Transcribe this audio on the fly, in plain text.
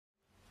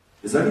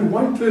There's only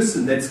one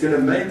person that's going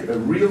to make a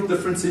real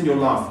difference in your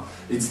life.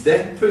 It's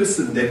that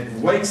person that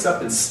wakes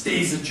up and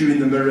stares at you in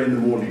the mirror in the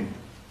morning.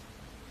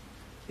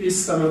 Yes,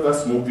 some of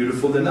us more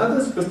beautiful than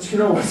others, but you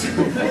know what?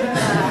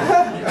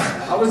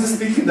 I was just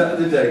thinking the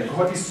other day,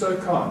 God is so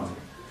kind.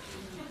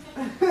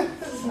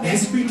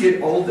 As we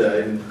get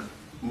older and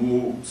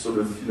more sort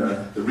of,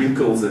 the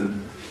wrinkles,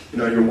 and,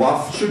 your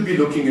wife should be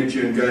looking at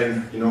you and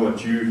going, you know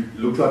what, you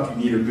look like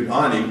you need a good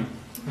ironing.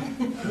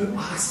 Her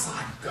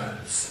eyesight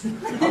goes.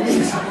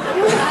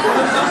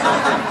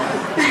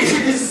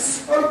 It is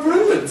so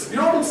brilliant. You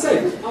know what I'm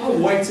saying? I'll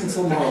wait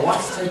until my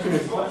wife's taken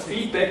it. What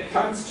feedback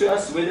comes to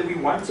us whether we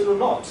want it or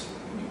not.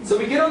 So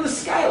we get on the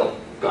scale.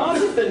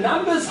 Guys, if the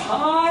number's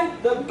high,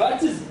 the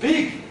butt is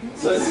big.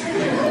 So, ladies,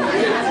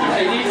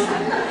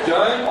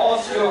 don't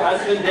ask your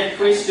husband that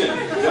question.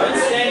 Don't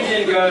stand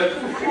here and go,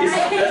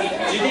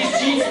 do these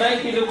jeans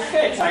make me look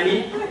fat,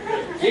 honey?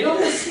 Get on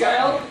the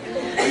scale.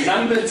 The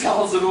number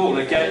tells it all,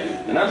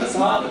 okay? The number's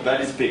high, the butt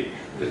is big.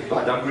 But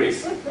I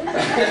digress.